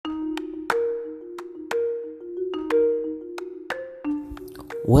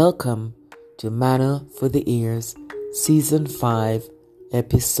Welcome to Manna for the Ears, Season 5,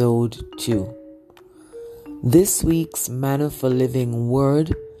 Episode 2. This week's Manna for Living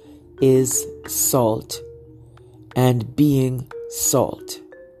word is salt and being salt.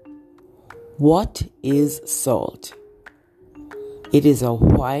 What is salt? It is a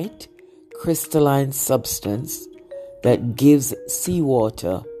white, crystalline substance that gives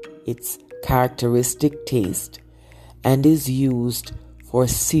seawater its characteristic taste and is used for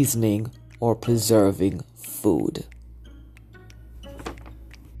seasoning or preserving food.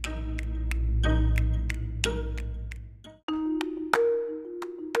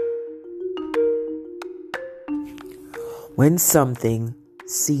 When something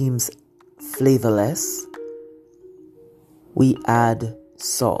seems flavorless, we add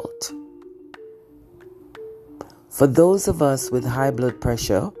salt. For those of us with high blood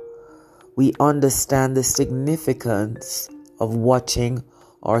pressure, we understand the significance of watching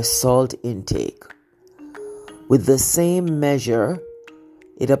our salt intake. With the same measure,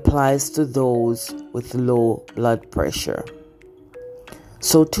 it applies to those with low blood pressure.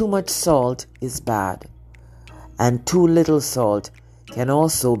 So too much salt is bad, and too little salt can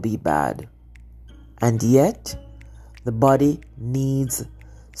also be bad. And yet, the body needs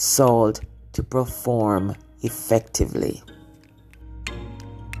salt to perform effectively.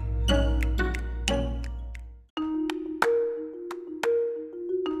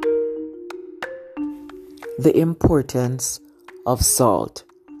 The importance of salt.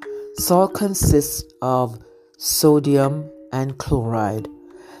 Salt consists of sodium and chloride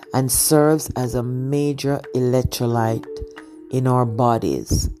and serves as a major electrolyte in our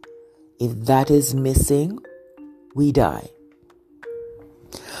bodies. If that is missing, we die.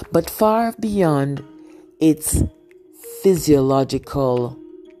 But far beyond its physiological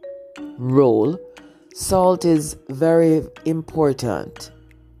role, salt is very important.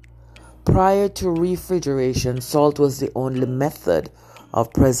 Prior to refrigeration, salt was the only method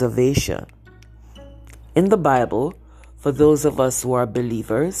of preservation. In the Bible, for those of us who are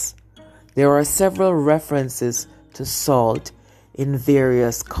believers, there are several references to salt in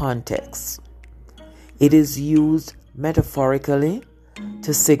various contexts. It is used metaphorically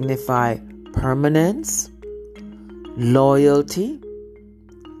to signify permanence, loyalty,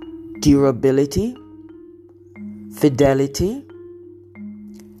 durability, fidelity,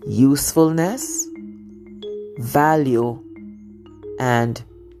 usefulness, value, and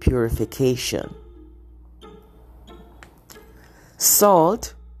purification.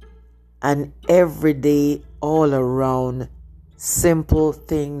 Salt, an everyday, all around, simple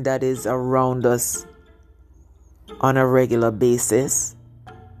thing that is around us on a regular basis,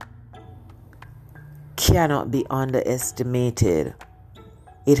 cannot be underestimated.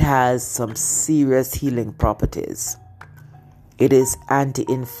 It has some serious healing properties. It is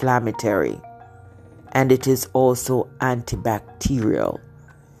anti-inflammatory, and it is also antibacterial.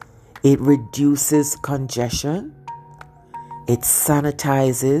 It reduces congestion, it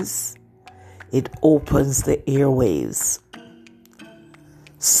sanitizes, it opens the airwaves.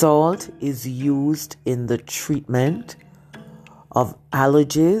 Salt is used in the treatment of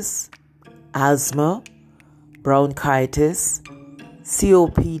allergies, asthma, bronchitis,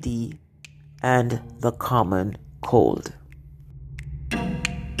 COPD, and the common cold.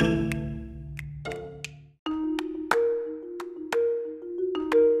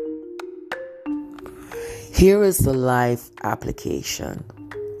 Here is the life application.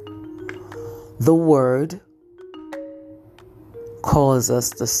 The Word calls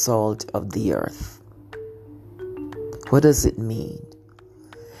us the salt of the earth. What does it mean?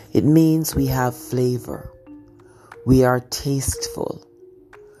 It means we have flavor. We are tasteful.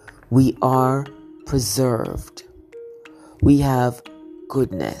 We are preserved. We have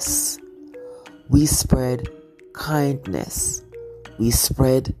goodness. We spread kindness. We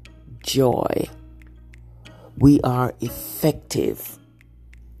spread joy. We are effective.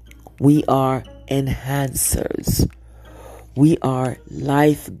 We are enhancers. We are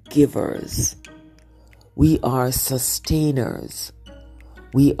life givers. We are sustainers.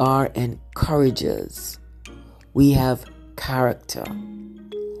 We are encouragers. We have character.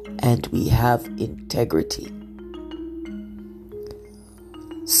 And we have integrity.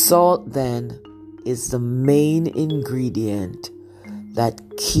 Salt, then, is the main ingredient that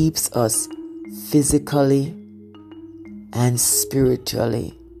keeps us physically and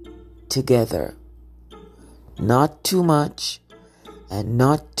spiritually together. Not too much and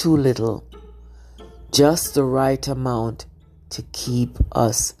not too little, just the right amount to keep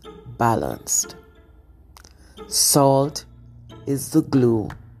us balanced. Salt is the glue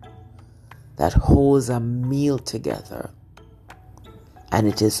that holds a meal together. and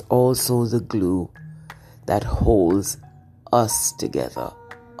it is also the glue that holds us together.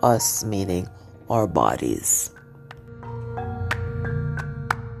 Us meaning our bodies.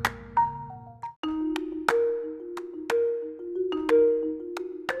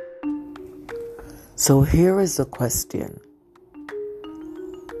 So here is the question.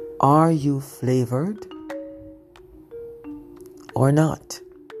 Are you flavored or not?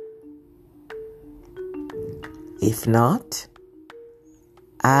 If not,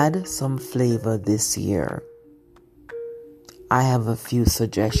 add some flavor this year. I have a few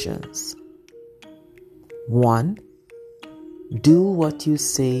suggestions. 1. Do what you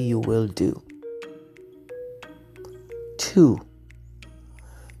say you will do. 2.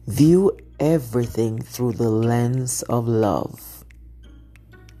 View everything through the lens of love.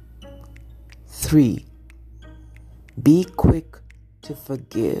 3. Be quick to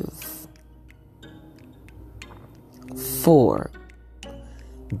forgive. 4.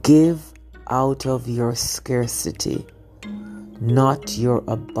 Give out of your scarcity, not your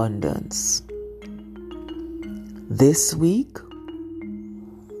abundance. This week,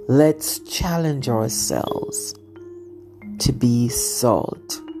 let's challenge ourselves to be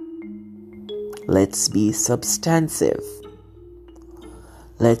salt. Let's be substantive.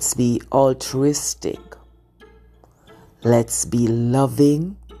 Let's be altruistic. Let's be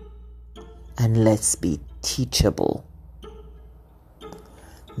loving. And let's be teachable.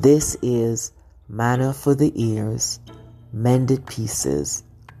 This is Manna for the Ears, Mended Pieces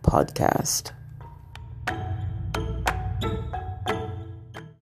podcast.